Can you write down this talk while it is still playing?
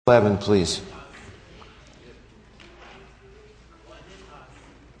11, please.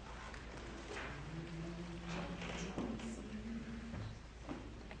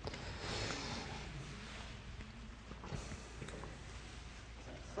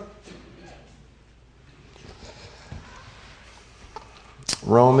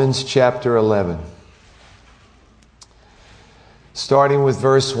 Romans chapter 11. Starting with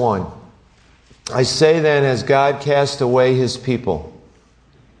verse 1. I say then, as God cast away his people.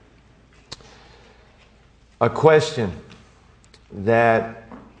 A question that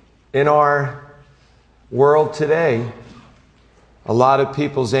in our world today, a lot of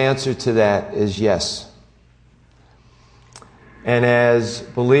people's answer to that is yes. And as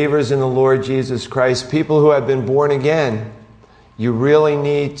believers in the Lord Jesus Christ, people who have been born again, you really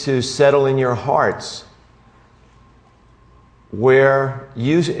need to settle in your hearts where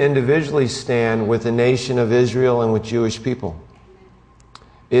you individually stand with the nation of Israel and with Jewish people.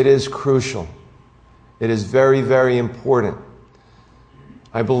 It is crucial. It is very, very important.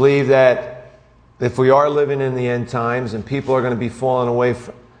 I believe that if we are living in the end times and people are going to be falling away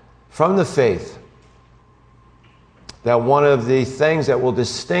from the faith, that one of the things that will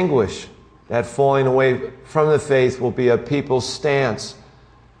distinguish that falling away from the faith will be a people's stance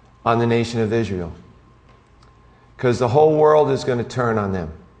on the nation of Israel. Because the whole world is going to turn on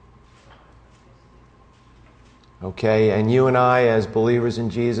them. Okay, and you and I, as believers in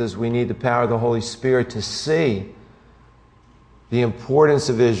Jesus, we need the power of the Holy Spirit to see the importance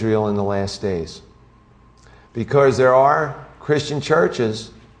of Israel in the last days. Because there are Christian churches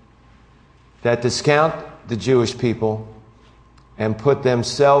that discount the Jewish people and put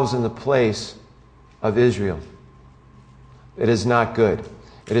themselves in the place of Israel. It is not good.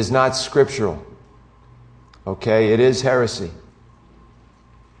 It is not scriptural. Okay, it is heresy.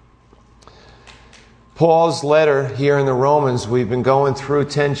 Paul's letter here in the Romans, we've been going through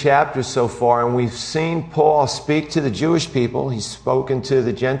 10 chapters so far, and we've seen Paul speak to the Jewish people. He's spoken to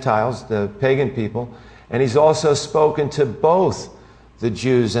the Gentiles, the pagan people, and he's also spoken to both the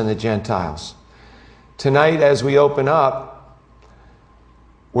Jews and the Gentiles. Tonight, as we open up,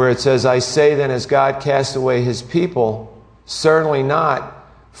 where it says, I say then, as God cast away his people, certainly not,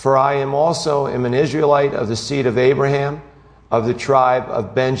 for I am also an Israelite of the seed of Abraham, of the tribe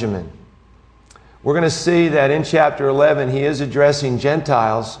of Benjamin. We're going to see that in chapter 11 he is addressing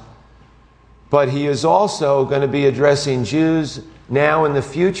Gentiles, but he is also going to be addressing Jews now in the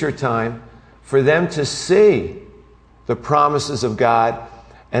future time for them to see the promises of God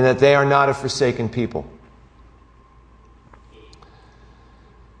and that they are not a forsaken people.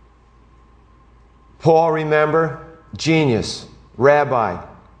 Paul, remember, genius, rabbi,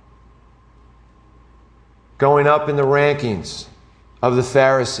 going up in the rankings of the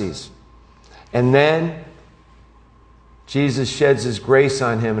Pharisees. And then Jesus sheds his grace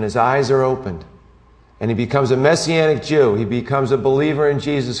on him and his eyes are opened. And he becomes a Messianic Jew. He becomes a believer in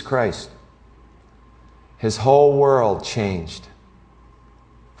Jesus Christ. His whole world changed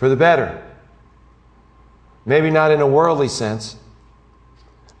for the better. Maybe not in a worldly sense,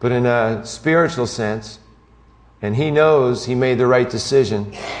 but in a spiritual sense. And he knows he made the right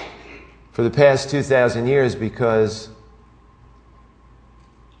decision for the past 2,000 years because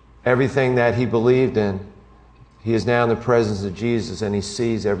everything that he believed in, he is now in the presence of Jesus and he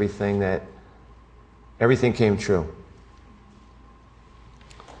sees everything came true.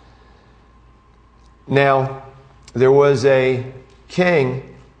 Now, there was a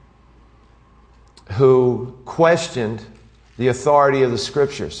king who questioned the authority of the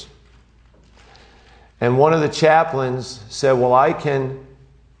scriptures. And one of the chaplains said, well, I can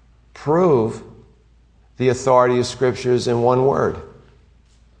prove the authority of scriptures in one word.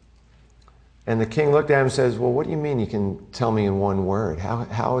 And the king looked at him and says, well, what do you mean you can tell me in one word?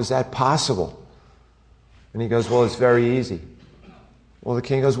 How is that possible? And he goes, well, it's very easy. Well, the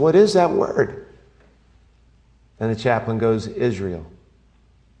king goes, what is that word? And the chaplain goes, Israel.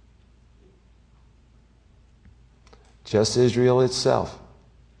 Just Israel itself.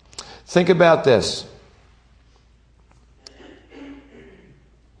 Think about this.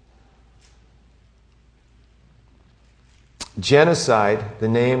 Genocide, the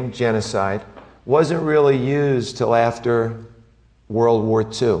name genocide, wasn't really used till after World War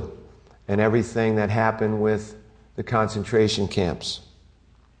II and everything that happened with the concentration camps.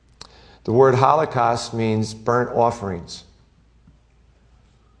 The word Holocaust means burnt offerings.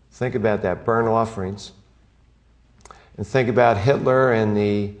 Think about that, burnt offerings. And think about Hitler and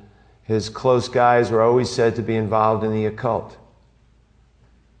his close guys were always said to be involved in the occult.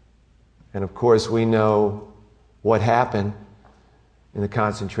 And of course we know what happened in the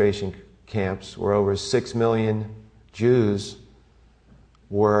concentration camps where over 6 million Jews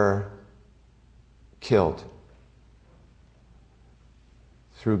were killed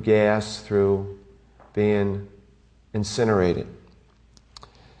through gas, through being incinerated.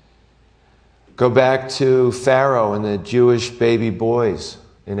 Go back to Pharaoh and the Jewish baby boys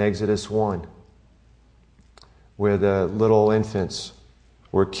in Exodus 1, where the little infants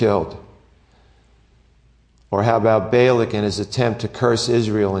were killed. Or how about Balak and his attempt to curse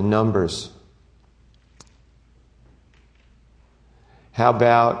Israel in Numbers? How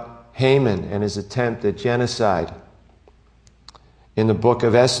about Haman and his attempt at genocide in the book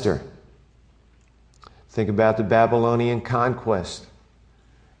of Esther? Think about the Babylonian conquest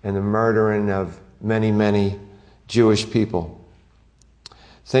and the murdering of many, many Jewish people.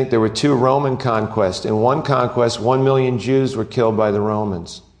 Think there were 2 Roman conquests. In one conquest, 1 million Jews were killed by the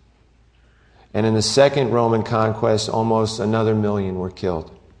Romans. And in the second Roman conquest, almost another 1 million were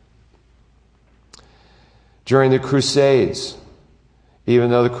killed. During the Crusades, even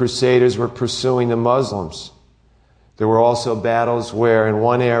though the Crusaders were pursuing the Muslims, there were also battles where in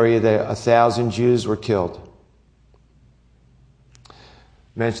one area 1,000 Jews were killed.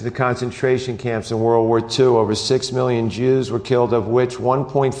 Mention the concentration camps in World War II. Over 6 million Jews were killed, of which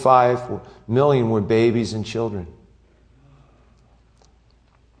 1.5 million were babies and children.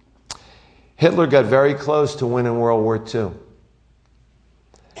 Hitler got very close to winning World War II.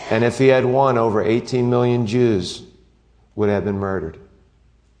 And if he had won, over 18 million Jews would have been murdered.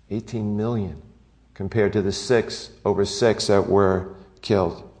 18 million compared to the over 6 that were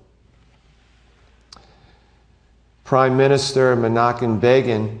killed. Prime Minister Menachem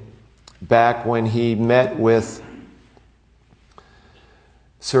Begin, back when he met with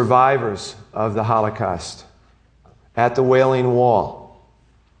survivors of the Holocaust at the Wailing Wall,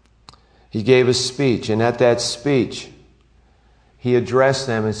 he gave a speech, and at that speech, he addressed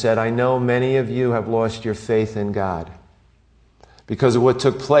them and said, "I know many of you have lost your faith in God because of what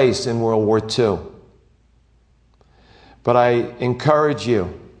took place in World War II. But I encourage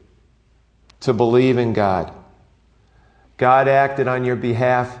you to believe in God. God acted on your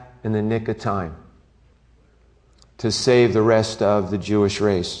behalf in the nick of time to save the rest of the Jewish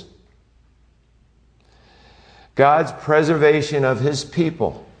race. God's preservation of his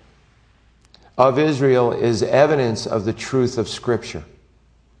people, of Israel, is evidence of the truth of Scripture."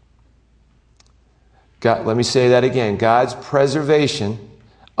 Let me say that again. God's preservation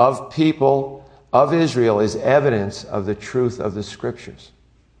of people of Israel is evidence of the truth of the Scriptures.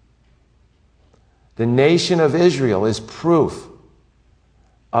 The nation of Israel is proof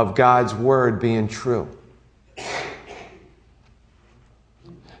of God's word being true.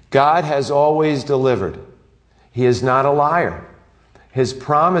 God has always delivered. He is not a liar. His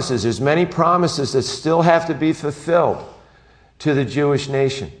promises, there's many promises that still have to be fulfilled to the Jewish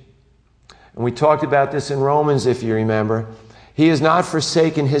nation. And we talked about this in Romans, if you remember. He has not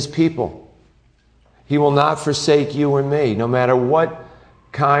forsaken his people. He will not forsake you or me, no matter what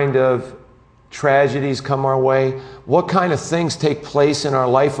kind of tragedies come our way, what kind of things take place in our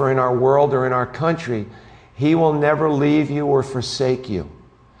life or in our world or in our country. He will never leave you or forsake you.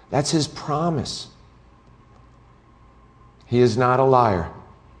 That's his promise. He is not a liar.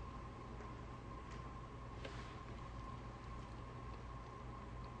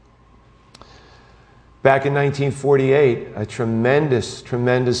 Back in 1948, a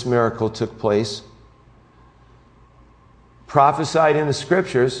tremendous miracle took place. Prophesied in the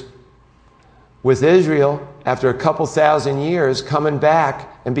Scriptures, with Israel, after a couple thousand years, coming back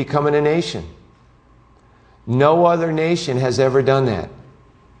and becoming a nation. No other nation has ever done that.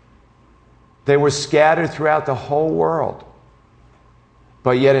 They were scattered throughout the whole world.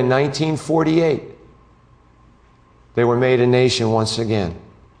 But yet in 1948, they were made a nation once again.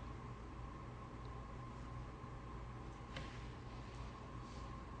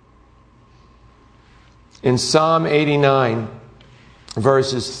 In Psalm 89,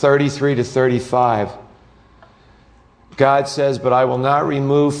 verses 33 to 35, God says, "But I will not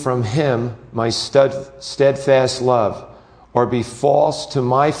remove from him my steadfast love, or be false to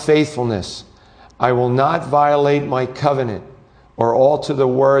my faithfulness. I will not violate my covenant, or alter the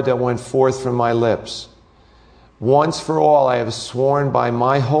word that went forth from my lips. Once for all I have sworn by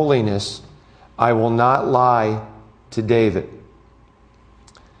my holiness, I will not lie to David."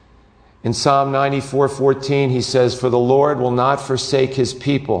 In Psalm 94:14, he says, "For the Lord will not forsake his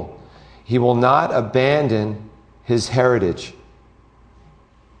people. He will not abandon his heritage."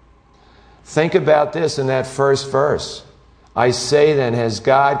 Think about this in that first verse. "I say then, has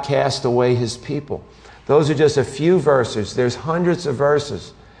God cast away his people?" Those are just a few verses. There's hundreds of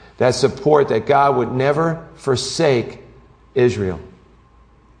verses that support that God would never forsake Israel.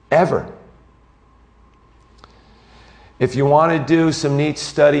 Ever. If you want to do some neat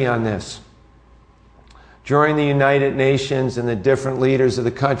study on this, during the United Nations and the different leaders of the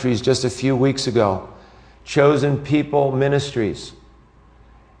countries just a few weeks ago, Chosen People Ministries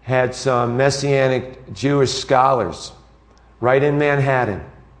had some Messianic Jewish scholars right in Manhattan.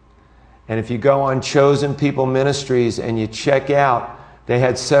 And if you go on Chosen People Ministries and you check out, they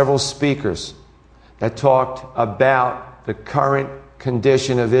had several speakers that talked about the current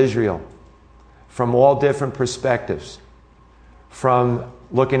condition of Israel from all different perspectives. From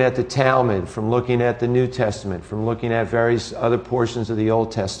looking at the Talmud, from looking at the New Testament, from looking at various other portions of the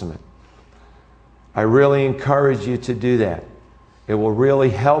Old Testament. I really encourage you to do that. It will really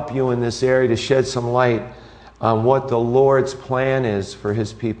help you in this area to shed some light on what the Lord's plan is for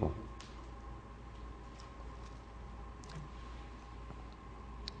His people.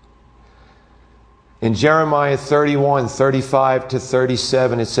 In Jeremiah 31, 35 to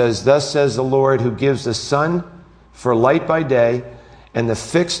 37, it says, "Thus says the Lord, who gives the sun for light by day, and the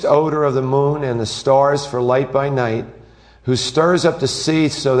fixed odor of the moon and the stars for light by night, who stirs up the sea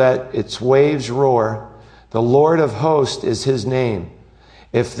so that its waves roar. The Lord of hosts is His name.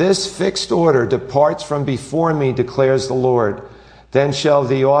 If this fixed order departs from before me, declares the Lord, then shall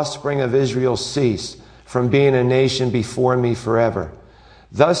the offspring of Israel cease from being a nation before me forever.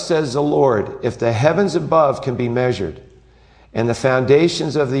 Thus says the Lord, if the heavens above can be measured, and the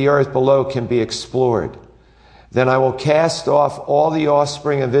foundations of the earth below can be explored, then I will cast off all the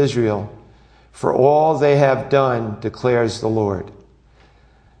offspring of Israel for all they have done, declares the Lord."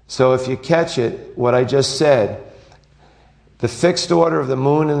 So if you catch it, what I just said, the fixed order of the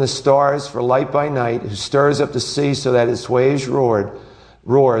moon and the stars for light by night, who stirs up the sea so that its waves roar,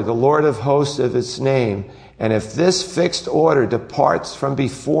 the Lord of hosts of its name. And if this fixed order departs from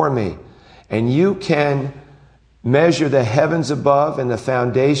before me, and you can measure the heavens above and the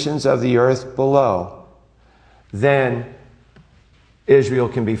foundations of the earth below, then Israel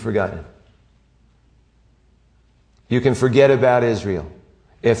can be forgotten. You can forget about Israel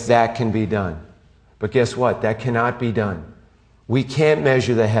if that can be done. But guess what? That cannot be done. We can't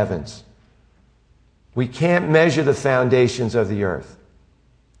measure the heavens. We can't measure the foundations of the earth.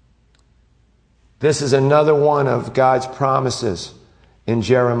 This is another one of God's promises in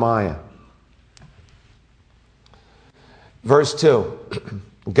Jeremiah. Verse 2.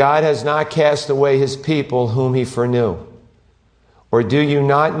 God has not cast away His people whom He foreknew. Or do you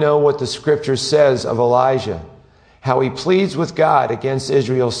not know what the Scripture says of Elijah, how he pleads with God against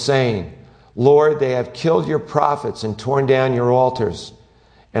Israel, saying, Lord, they have killed your prophets and torn down your altars,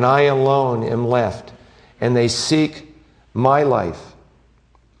 and I alone am left, and they seek my life.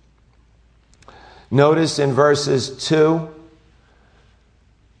 Notice in verses 2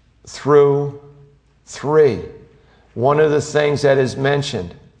 through 3, one of the things that is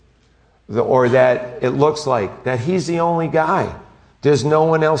mentioned, or that it looks like, that he's the only guy. There's no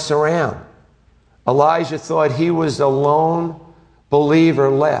one else around. Elijah thought he was the lone believer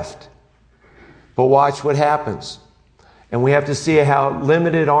left. But watch what happens. And we have to see how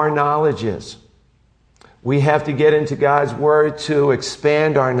limited our knowledge is. We have to get into God's Word to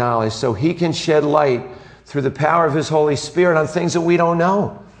expand our knowledge so He can shed light through the power of His Holy Spirit on things that we don't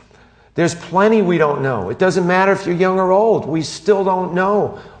know. There's plenty we don't know. It doesn't matter if you're young or old. We still don't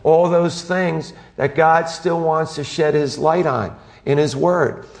know all those things that God still wants to shed His light on in His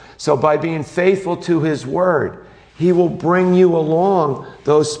Word. So by being faithful to His Word, He will bring you along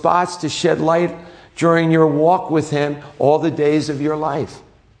those spots to shed light during your walk with Him all the days of your life.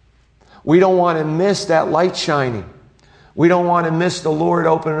 We don't want to miss that light shining. We don't want to miss the Lord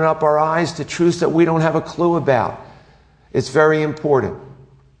opening up our eyes to truths that we don't have a clue about. It's very important.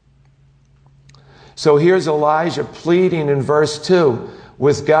 So here's Elijah pleading in verse 2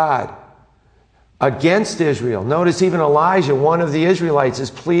 with God against Israel. Notice even Elijah, one of the Israelites, is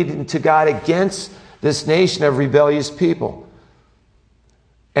pleading to God against this nation of rebellious people.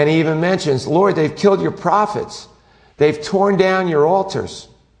 And he even mentions, Lord, they've killed your prophets. They've torn down your altars.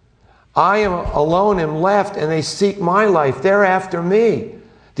 I am alone am left, and they seek my life. They're after me.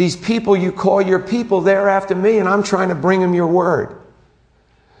 These people you call your people, they're after me, and I'm trying to bring them your word.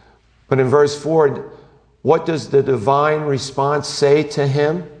 But in verse 4, what does the divine response say to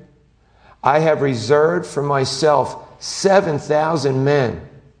him? I have reserved for myself 7,000 men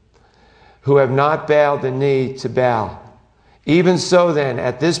who have not bowed the knee to Baal. Even so then,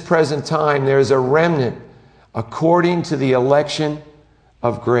 at this present time, there is a remnant according to the election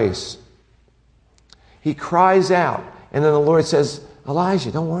of grace. He cries out, and then the Lord says, Elijah,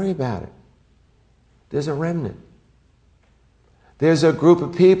 don't worry about it. There's a remnant. There's a group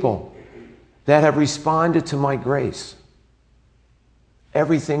of people that have responded to my grace.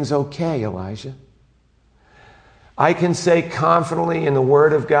 Everything's okay, Elijah. I can say confidently in the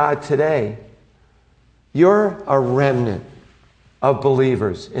Word of God today, you're a remnant of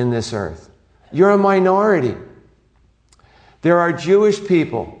believers in this earth. You're a minority. There are Jewish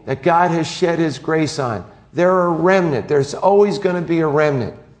people that God has shed His grace on. They're a remnant. There's always going to be a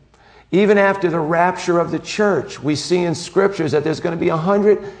remnant. Even after the rapture of the church, we see in scriptures that there's going to be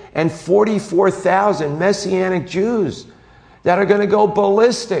 144,000 Messianic Jews that are going to go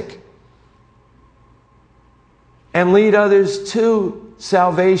ballistic and lead others to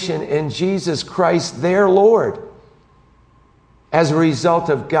salvation in Jesus Christ, their Lord, as a result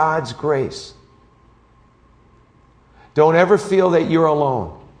of God's grace. Don't ever feel that you're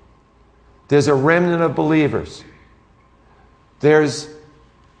alone. There's a remnant of believers. There's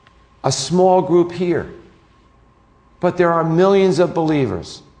a small group here. But there are millions of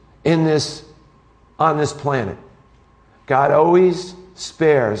believers on this planet. God always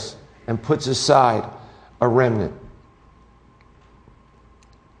spares and puts aside a remnant.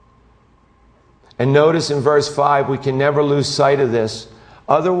 And notice in verse 5, we can never lose sight of this.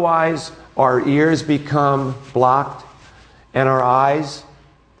 Otherwise, our ears become blocked, and our eyes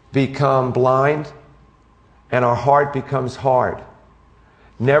become blind, and our heart becomes hard.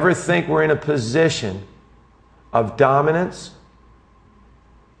 Never think we're in a position of dominance,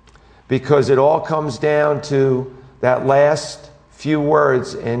 because it all comes down to that last few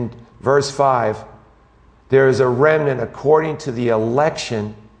words in verse 5. There is a remnant according to the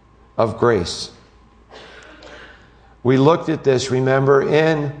election of grace. We looked at this,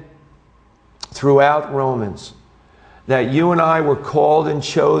 remember, throughout Romans, that you and I were called and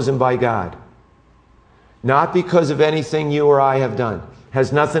chosen by God. Not because of anything you or I have done. It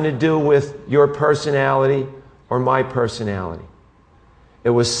has nothing to do with your personality or my personality.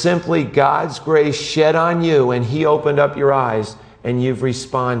 It was simply God's grace shed on you, and He opened up your eyes, and you've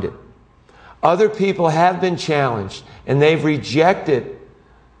responded. Other people have been challenged, and they've rejected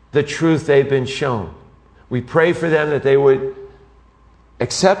the truth they've been shown. We pray for them that they would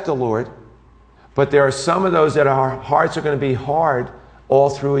accept the Lord, but there are some of those that our hearts are going to be hard all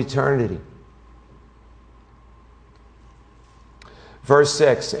through eternity. Verse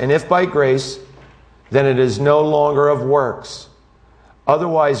 6, and if by grace, then it is no longer of works.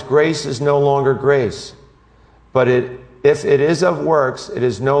 Otherwise, grace is no longer grace. But if it is of works, it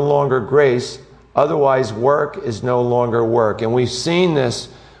is no longer grace. Otherwise, work is no longer work. And we've seen this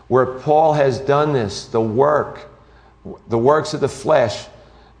where Paul has done this, the works of the flesh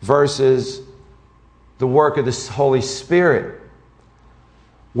versus the work of the Holy Spirit,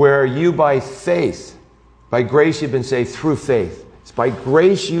 where you by faith, by grace you've been saved through faith. It's by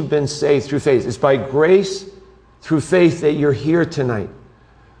grace you've been saved through faith. It's by grace through faith that you're here tonight.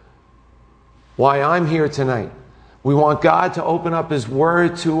 Why I'm here tonight. We want God to open up His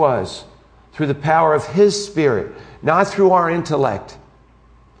Word to us through the power of His Spirit, not through our intellect,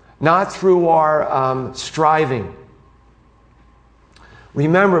 not through our striving.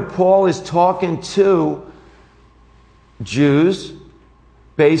 Remember, Paul is talking to Jews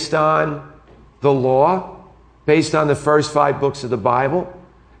based on the law, based on the first 5 books of the Bible,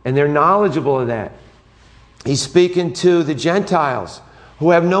 and they're knowledgeable of that. He's speaking to the Gentiles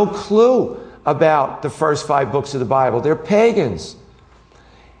who have no clue about the first 5 books of the Bible. They're pagans.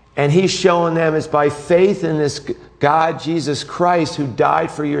 And he's showing them it's by faith in this God, Jesus Christ, who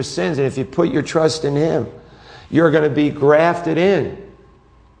died for your sins. And if you put your trust in Him, you're going to be grafted in.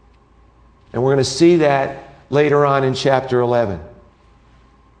 And we're going to see that later on in chapter 11.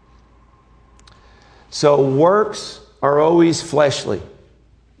 So works are always fleshly.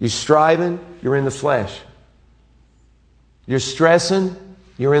 You're striving, you're in the flesh. You're stressing,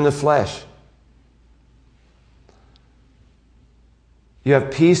 you're in the flesh. You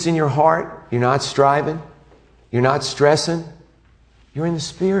have peace in your heart, you're not striving, you're not stressing, you're in the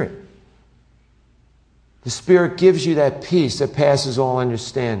Spirit. The Spirit gives you that peace that passes all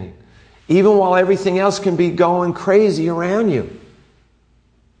understanding. Even while everything else can be going crazy around you.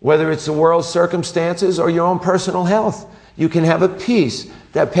 Whether it's the world's circumstances or your own personal health, you can have a peace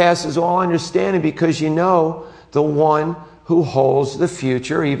that passes all understanding because you know the one who holds the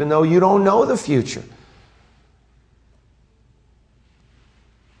future, even though you don't know the future.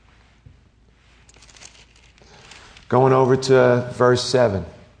 Going over to verse 7.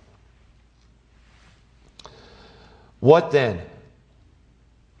 What then?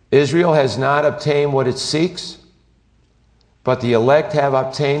 Israel has not obtained what it seeks, but the elect have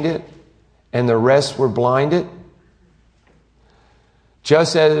obtained it, and the rest were blinded.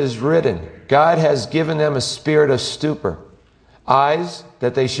 Just as it is written, God has given them a spirit of stupor, eyes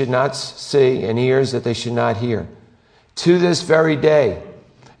that they should not see, and ears that they should not hear, to this very day.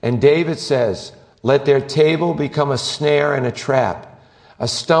 And David says, Let their table become a snare and a trap, a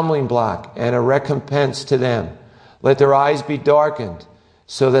stumbling block and a recompense to them. Let their eyes be darkened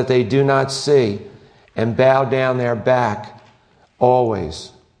so that they do not see, and bow down their back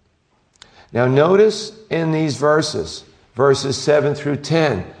always. Now notice in these verses 7 through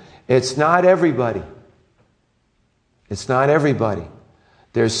 10, it's not everybody. It's not everybody.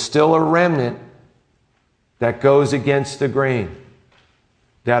 There's still a remnant that goes against the grain,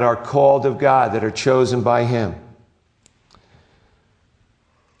 that are called of God, that are chosen by Him.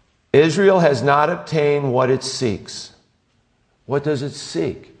 Israel has not obtained what it seeks. What does it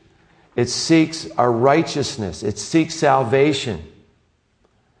seek? It seeks a righteousness. It seeks salvation.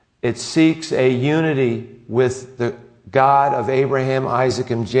 It seeks a unity with the God of Abraham, Isaac,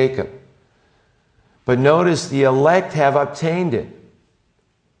 and Jacob. But notice the elect have obtained it.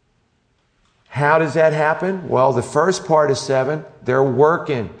 How does that happen? Well, the first part of 7, they're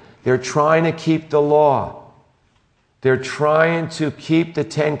working. They're trying to keep the law. They're trying to keep the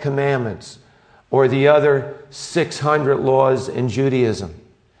 10 Commandments or the other 600 laws in Judaism.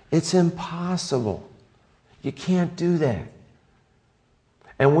 It's impossible. You can't do that.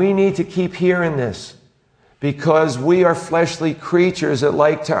 And we need to keep hearing this because we are fleshly creatures that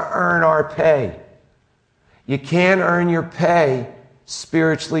like to earn our pay. You can't earn your pay,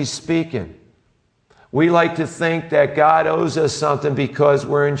 spiritually speaking. We like to think that God owes us something because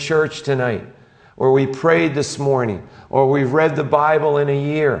we're in church tonight, or we prayed this morning, or we've read the Bible in a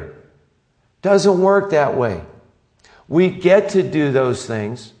year. Doesn't work that way. We get to do those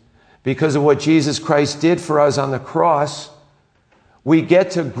things because of what Jesus Christ did for us on the cross. We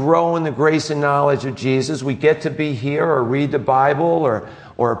get to grow in the grace and knowledge of Jesus. We get to be here or read the Bible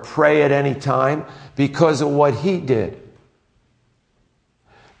or pray at any time because of what He did.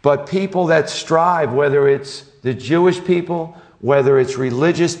 But people that strive, whether it's the Jewish people, whether it's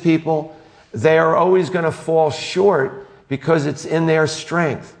religious people, they are always going to fall short because it's in their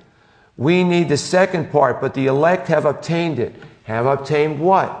strength. We need the second part, but the elect have obtained it. Have obtained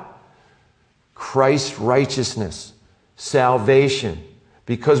what? Christ's righteousness, salvation,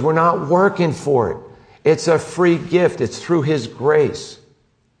 because we're not working for it. It's a free gift. It's through His grace.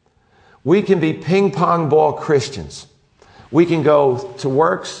 We can be ping pong ball Christians. We can go to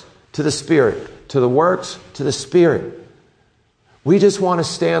works, to the Spirit, to the works, to the Spirit. We just want to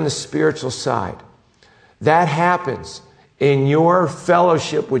stay on the spiritual side. That happens in your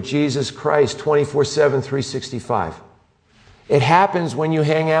fellowship with Jesus Christ 24/7, 365. It happens when you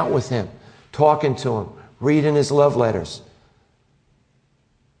hang out with Him, talking to Him, reading His love letters.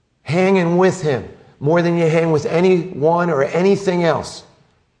 Hanging with Him more than you hang with anyone or anything else.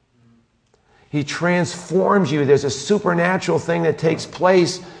 He transforms you. There's a supernatural thing that takes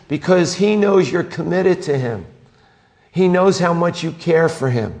place because He knows you're committed to Him. He knows how much you care for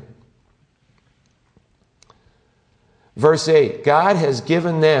Him. Verse 8, God has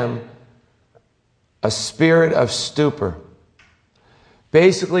given them a spirit of stupor.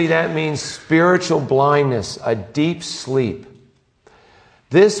 Basically, that means spiritual blindness, a deep sleep.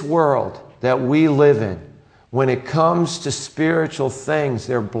 This world that we live in, when it comes to spiritual things,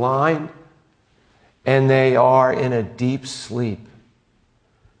 they're blind and they are in a deep sleep.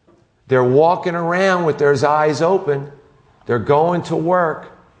 They're walking around with their eyes open. They're going to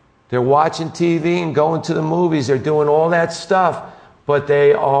work. They're watching TV and going to the movies. They're doing all that stuff, but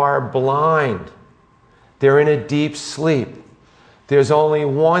they are blind. They're in a deep sleep. There's only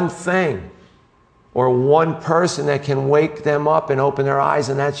one thing or one person that can wake them up and open their eyes,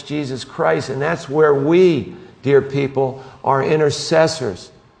 and that's Jesus Christ. And that's where we, dear people, are intercessors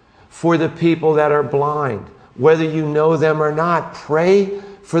for the people that are blind. Whether you know them or not, pray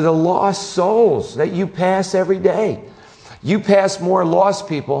for the lost souls that you pass every day. You pass more lost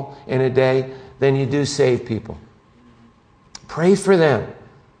people in a day than you do saved people. Pray for them.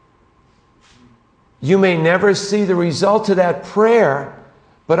 You may never see the result of that prayer,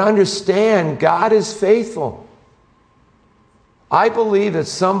 but understand God is faithful. I believe that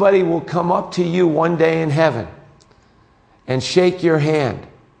somebody will come up to you one day in heaven and shake your hand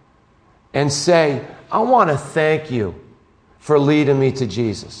and say, I want to thank you for leading me to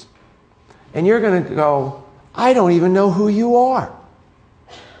Jesus. And you're going to go, I don't even know who you are.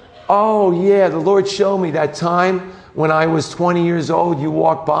 Oh yeah, the Lord showed me that time when I was 20 years old, you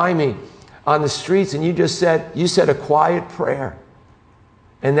walked by me on the streets and you said a quiet prayer.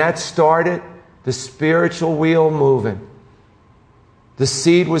 And that started the spiritual wheel moving. The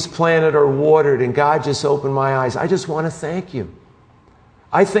seed was planted or watered and God just opened my eyes. I just want to thank you.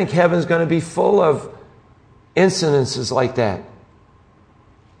 I think heaven's going to be full of incidences like that.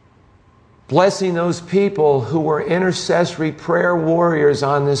 Blessing those people who were intercessory prayer warriors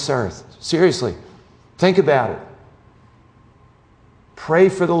on this earth. Seriously. Think about it. Pray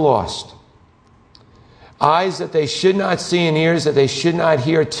for the lost. Eyes that they should not see and ears that they should not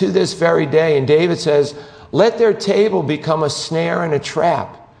hear to this very day. And David says, let their table become a snare and a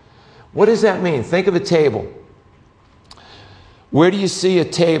trap. What does that mean? Think of a table. Where do you see a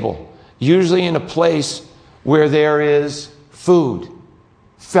table? Usually in a place where there is food,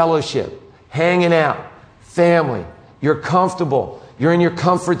 fellowship, hanging out, family. You're comfortable. You're in your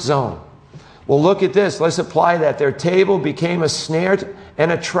comfort zone. Well, look at this. Let's apply that. Their table became a snare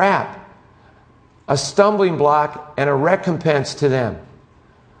and a trap, a stumbling block and a recompense to them.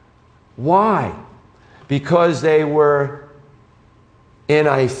 Why? Because they were in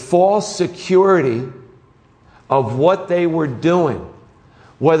a false security of what they were doing,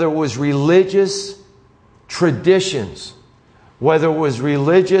 whether it was religious traditions, whether it was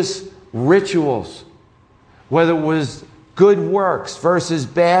religious rituals, whether it was good works versus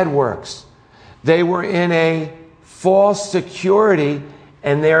bad works. They were in a false security,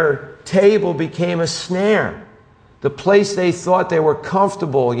 and their table became a snare. The place they thought they were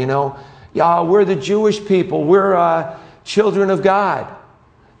comfortable, Yeah, we're the Jewish people. We're children of God.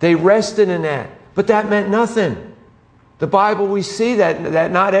 They rested in that. But that meant nothing. The Bible, we see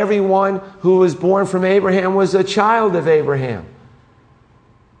that not everyone who was born from Abraham was a child of Abraham.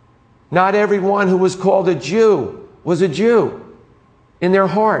 Not everyone who was called a Jew was a Jew in their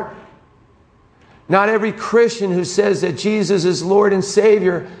heart. Not every Christian who says that Jesus is Lord and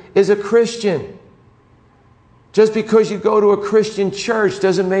Savior is a Christian. Just because you go to a Christian church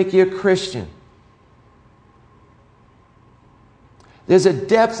doesn't make you a Christian. There's a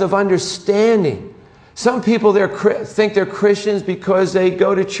depth of understanding. Some people think they're Christians because they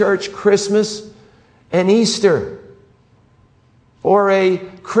go to church Christmas and Easter, or a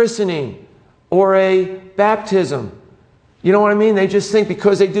christening, or a baptism. You know what I mean? They just think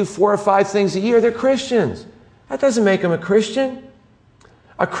because they do 4 or 5 things a year, they're Christians. That doesn't make them a Christian.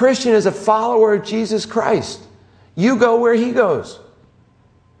 A Christian is a follower of Jesus Christ. You go where He goes.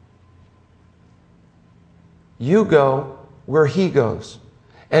 You go where He goes.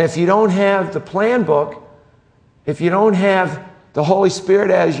 And if you don't have the plan book, if you don't have the Holy Spirit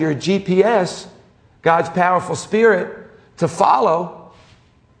as your GPS, God's powerful Spirit, to follow,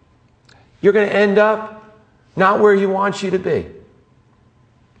 you're going to end up not where He wants you to be.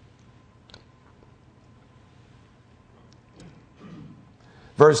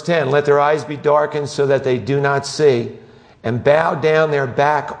 Verse 10, let their eyes be darkened so that they do not see, and bow down their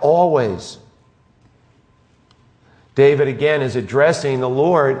back always. David again is addressing the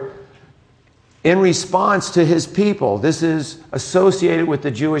Lord in response to his people. This is associated with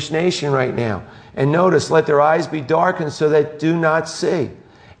the Jewish nation right now. And notice, let their eyes be darkened so they do not see,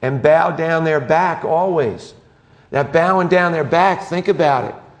 and bow down their back always. That bowing down their back, think about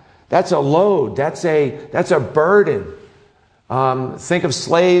it. That's a load. That's a burden. Think of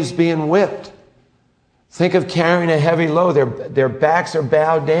slaves being whipped. Think of carrying a heavy load. Their backs are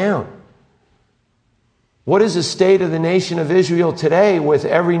bowed down. What is the state of the nation of Israel today with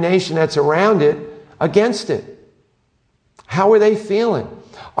every nation that's around it against it? How are they feeling?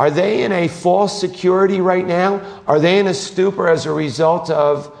 Are they in a false security right now? Are they in a stupor as a result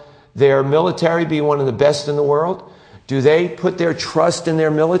of their military being one of the best in the world? Do they put their trust in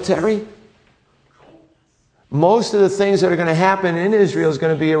their military? Most of the things that are going to happen in Israel is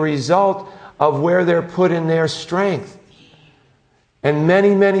going to be a result of where they're put in their strength. And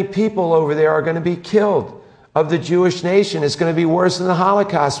many, many people over there are going to be killed of the Jewish nation. It's going to be worse than the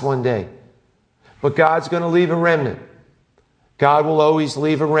Holocaust one day. But God's going to leave a remnant. God will always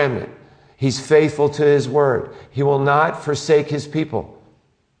leave a remnant. He's faithful to His word. He will not forsake His people.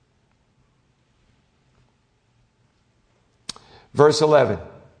 Verse 11.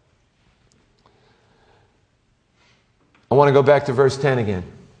 I want to go back to verse 10 again.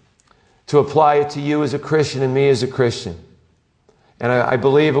 To apply it to you as a Christian and me as a Christian. And I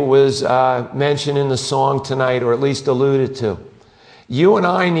believe it was mentioned in the song tonight, or at least alluded to. You and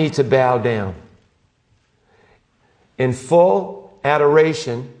I need to bow down in full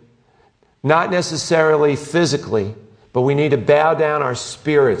adoration, not necessarily physically, but we need to bow down our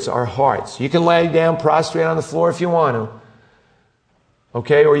spirits, our hearts. You can lay down prostrate on the floor if you want to.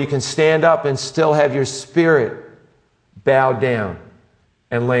 Okay? Or you can stand up and still have your spirit bow down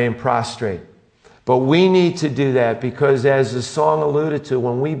and laying prostrate. But we need to do that because, as the song alluded to,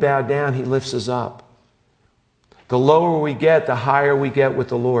 when we bow down, He lifts us up. The lower we get, the higher we get with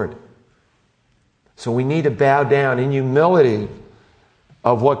the Lord. So we need to bow down in humility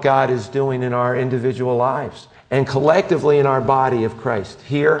of what God is doing in our individual lives and collectively in our body of Christ,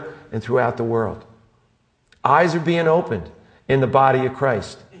 here and throughout the world. Eyes are being opened in the body of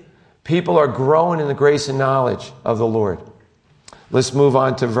Christ. People are growing in the grace and knowledge of the Lord. Let's move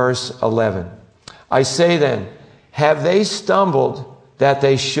on to verse 11. I say then, have they stumbled that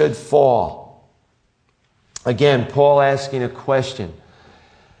they should fall? Again, Paul asking a question.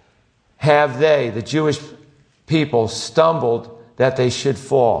 Have they, the Jewish people, stumbled that they should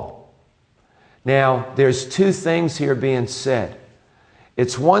fall? Now, there's two things here being said.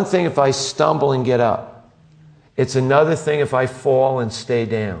 It's one thing if I stumble and get up. It's another thing if I fall and stay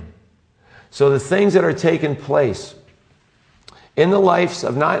down. So the things that are taking place in the lives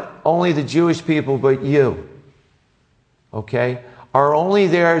of not only the Jewish people, but you, okay, are only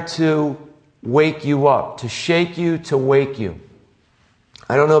there to wake you up, to shake you, to wake you.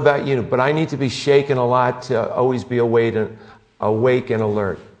 I don't know about you, but I need to be shaken a lot to always be awake and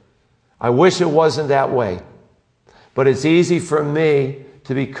alert. I wish it wasn't that way, but it's easy for me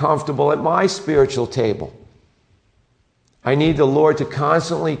to be comfortable at my spiritual table. I need the Lord to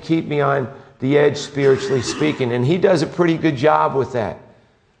constantly keep me on the edge, spiritually speaking, and He does a pretty good job with that.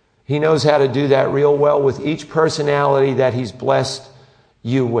 He knows how to do that real well with each personality that He's blessed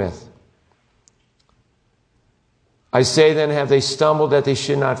you with. I say then, have they stumbled that they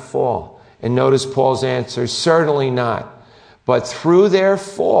should not fall? And notice Paul's answer, certainly not. But through their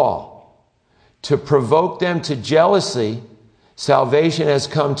fall, to provoke them to jealousy, salvation has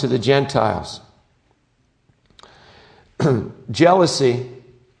come to the Gentiles. Jealousy,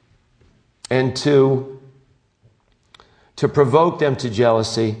 and to provoke them to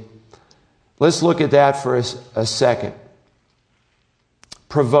jealousy. Let's look at that for a second.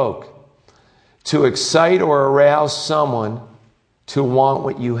 Provoke. To excite or arouse someone to want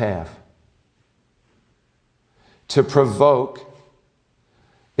what you have. To provoke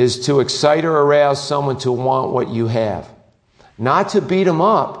is to excite or arouse someone to want what you have. Not to beat them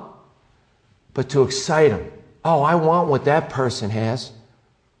up, but to excite them. Oh, I want what that person has.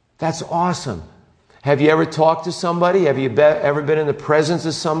 That's awesome. Have you ever talked to somebody? Have you ever been in the presence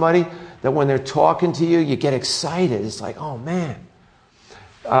of somebody that when they're talking to you, you get excited? It's like, oh man.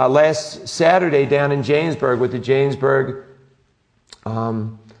 Last Saturday down in Jamesburg with the Jamesburg,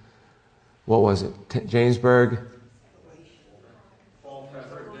 what was it? Jamesburg?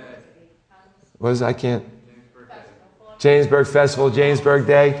 What is it? I can't. Jamesburg Festival, Jamesburg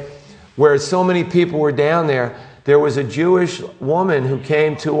Day, where so many people were down there. There was a Jewish woman who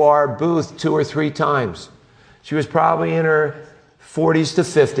came to our booth 2 or 3 times. She was probably in her 40s to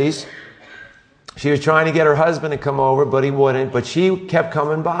 50s. She was trying to get her husband to come over, but he wouldn't. But she kept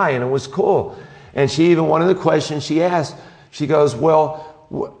coming by, and it was cool. And she even, one of the questions she asked, she goes,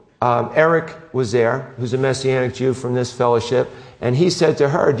 well, Eric was there, who's a Messianic Jew from this fellowship, and he said to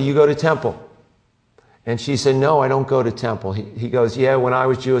her, do you go to temple? And she said, no, I don't go to temple. He goes, yeah, when I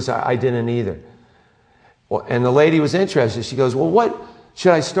was Jewish, I didn't either. Well, and the lady was interested. She goes, well, what?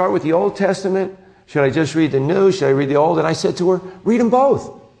 Should I start with the Old Testament? Should I just read the New? Should I read the Old? And I said to her, read them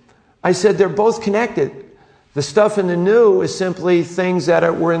both. I said, they're both connected. The stuff in the New is simply things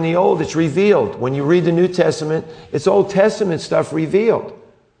that were in the Old. It's revealed. When you read the New Testament, it's Old Testament stuff revealed.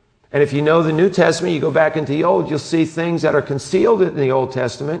 And if you know the New Testament, you go back into the Old, you'll see things that are concealed in the Old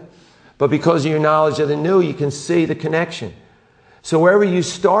Testament. But because of your knowledge of the New, you can see the connection. So wherever you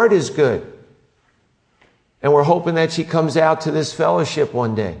start is good. And we're hoping that she comes out to this fellowship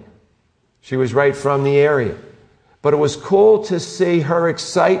one day. She was right from the area. But it was cool to see her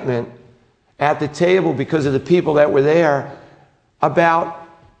excitement at the table because of the people that were there about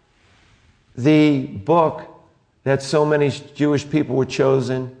the book that so many Jewish people were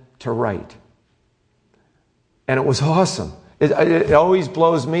chosen to write. And it was awesome. It always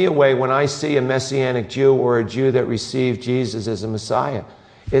blows me away when I see a Messianic Jew or a Jew that received Jesus as a Messiah.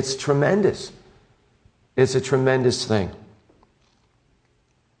 It's tremendous. It's a tremendous thing.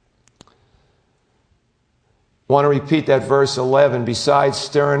 I want to repeat that verse 11. Besides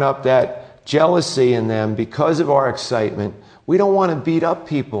stirring up that jealousy in them because of our excitement, we don't want to beat up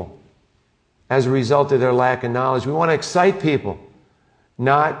people as a result of their lack of knowledge. We want to excite people,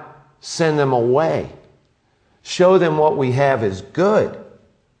 not send them away. Show them what we have is good.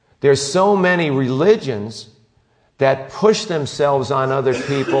 There's so many religions that push themselves on other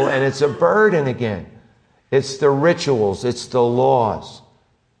people, and it's a burden again. It's the rituals, it's the laws.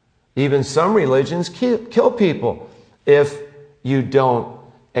 Even some religions kill people if you don't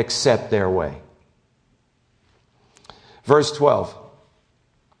accept their way. Verse 12.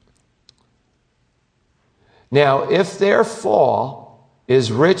 Now, if their fall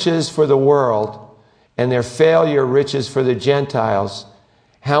is riches for the world, and their failure riches for the Gentiles,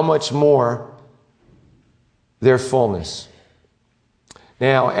 how much more their fullness?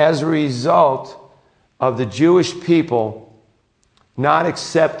 Now, as a result of the Jewish people not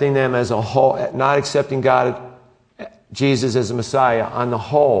accepting them as a whole, not accepting God, Jesus as a Messiah on the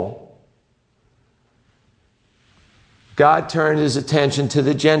whole, God turned his attention to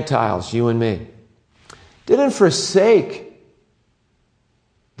the Gentiles, you and me. Didn't forsake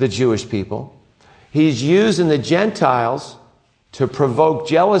the Jewish people. He's using the Gentiles to provoke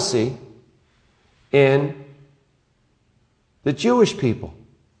jealousy in the Jewish people.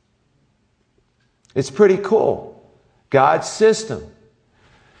 It's pretty cool. God's system.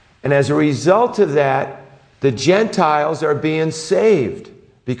 And as a result of that, the Gentiles are being saved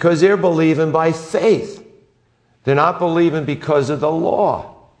because they're believing by faith. They're not believing because of the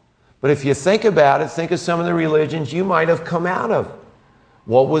law. But if you think about it, think of some of the religions you might have come out of.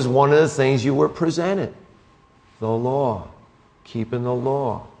 What was one of the things you were presented? The law. Keeping the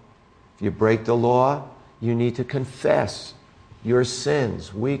law. If you break the law, you need to confess your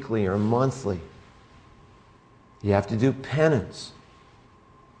sins weekly or monthly. You have to do penance.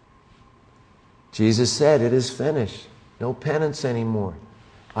 Jesus said, it is finished. No penance anymore.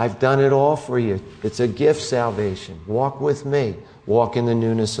 I've done it all for you. It's a gift, salvation. Walk with me. Walk in the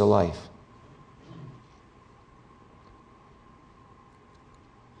newness of life.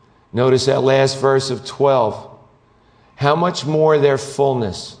 Notice that last verse of 12. How much more their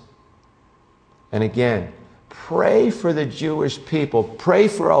fullness. And again, pray for the Jewish people. Pray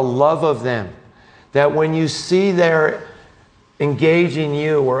for a love of them. That when you see they're engaging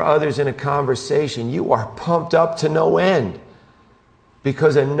you or others in a conversation, you are pumped up to no end.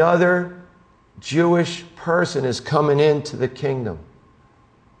 Because another Jewish person is coming into the kingdom.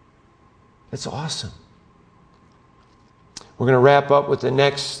 It's awesome. We're going to wrap up with the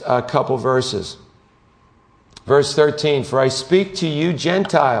next couple verses. Verse 13, for I speak to you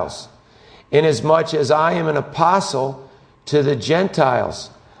Gentiles, inasmuch as I am an apostle to the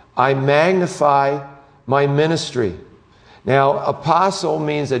Gentiles. I magnify my ministry. Now, apostle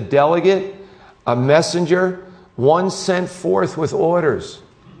means a delegate, a messenger, one sent forth with orders.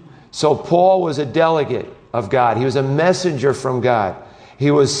 So Paul was a delegate of God. He was a messenger from God.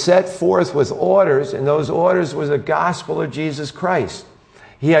 He was set forth with orders, and those orders was the gospel of Jesus Christ.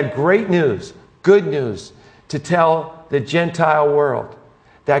 He had great news, good news, to tell the Gentile world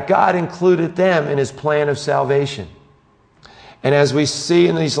that God included them in his plan of salvation. And as we see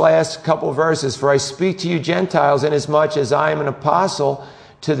in these last couple verses, for I speak to you Gentiles, inasmuch as I am an apostle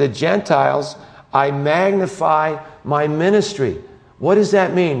to the Gentiles, I magnify my ministry. What does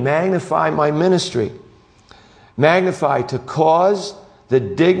that mean? Magnify my ministry. Magnify, to cause the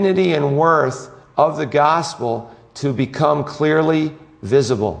dignity and worth of the gospel to become clearly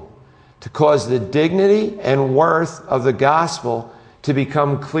visible. To cause the dignity and worth of the gospel to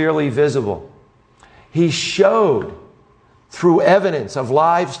become clearly visible. He showed through evidence of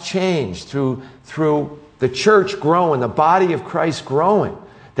lives changed, through the church growing, the body of Christ growing,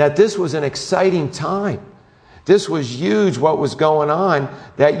 that this was an exciting time. This was huge what was going on,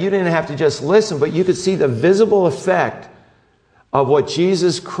 that you didn't have to just listen, but you could see the visible effect of what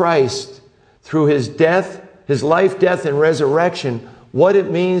Jesus Christ, through his death, his life, death, and resurrection, what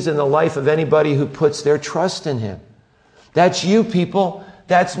it means in the life of anybody who puts their trust in him. That's you, people.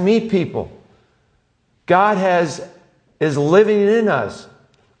 That's me, people. God is living in us.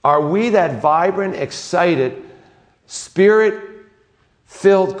 Are we that vibrant, excited,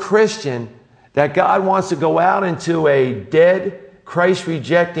 spirit-filled Christian that God wants to go out into a dead,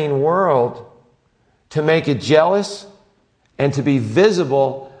 Christ-rejecting world to make it jealous and to be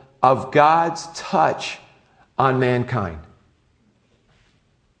visible of God's touch on mankind?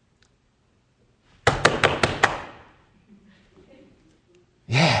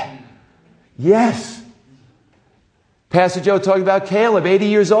 Yeah. Yes. Pastor Joe talked about Caleb, 80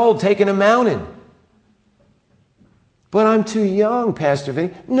 years old, taking a mountain. But I'm too young, Pastor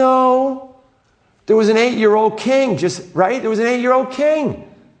Vinny. No. There was an 8-year-old king, right? There was an 8-year-old king.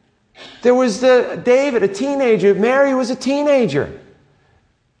 There was David, a teenager. Mary was a teenager.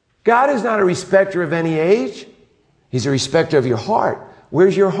 God is not a respecter of any age. He's a respecter of your heart.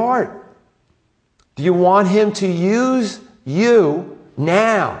 Where's your heart? Do you want him to use you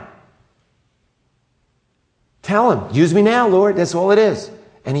now? Tell him, use me now, Lord. That's all it is.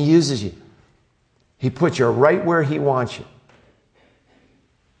 And he uses you. He puts you right where he wants you.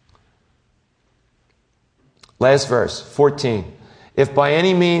 Last verse, 14. If by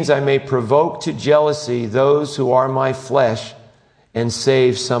any means I may provoke to jealousy those who are my flesh and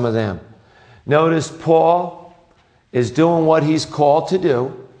save some of them. Notice Paul is doing what he's called to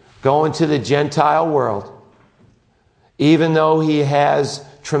do, going to the Gentile world. Even though he has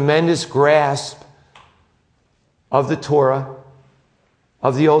tremendous grasp of the Torah,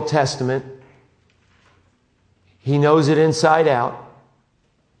 of the Old Testament, He knows it inside out.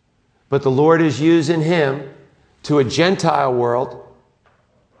 But the Lord is using him to a Gentile world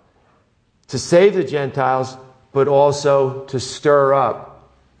to save the Gentiles, but also to stir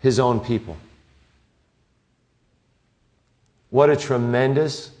up his own people. What a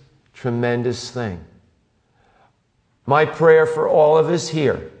tremendous, tremendous thing. My prayer for all of us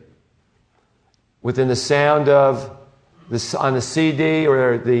here, within the sound of this on the CD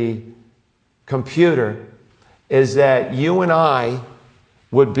or the computer, is that you and I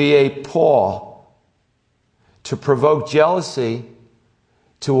would be a Paul to provoke jealousy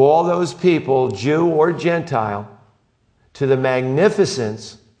to all those people, Jew or Gentile, to the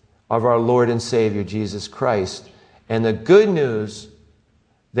magnificence of our Lord and Savior Jesus Christ and the good news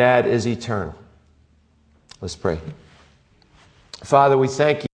that is eternal. Let's pray. Father, we thank you.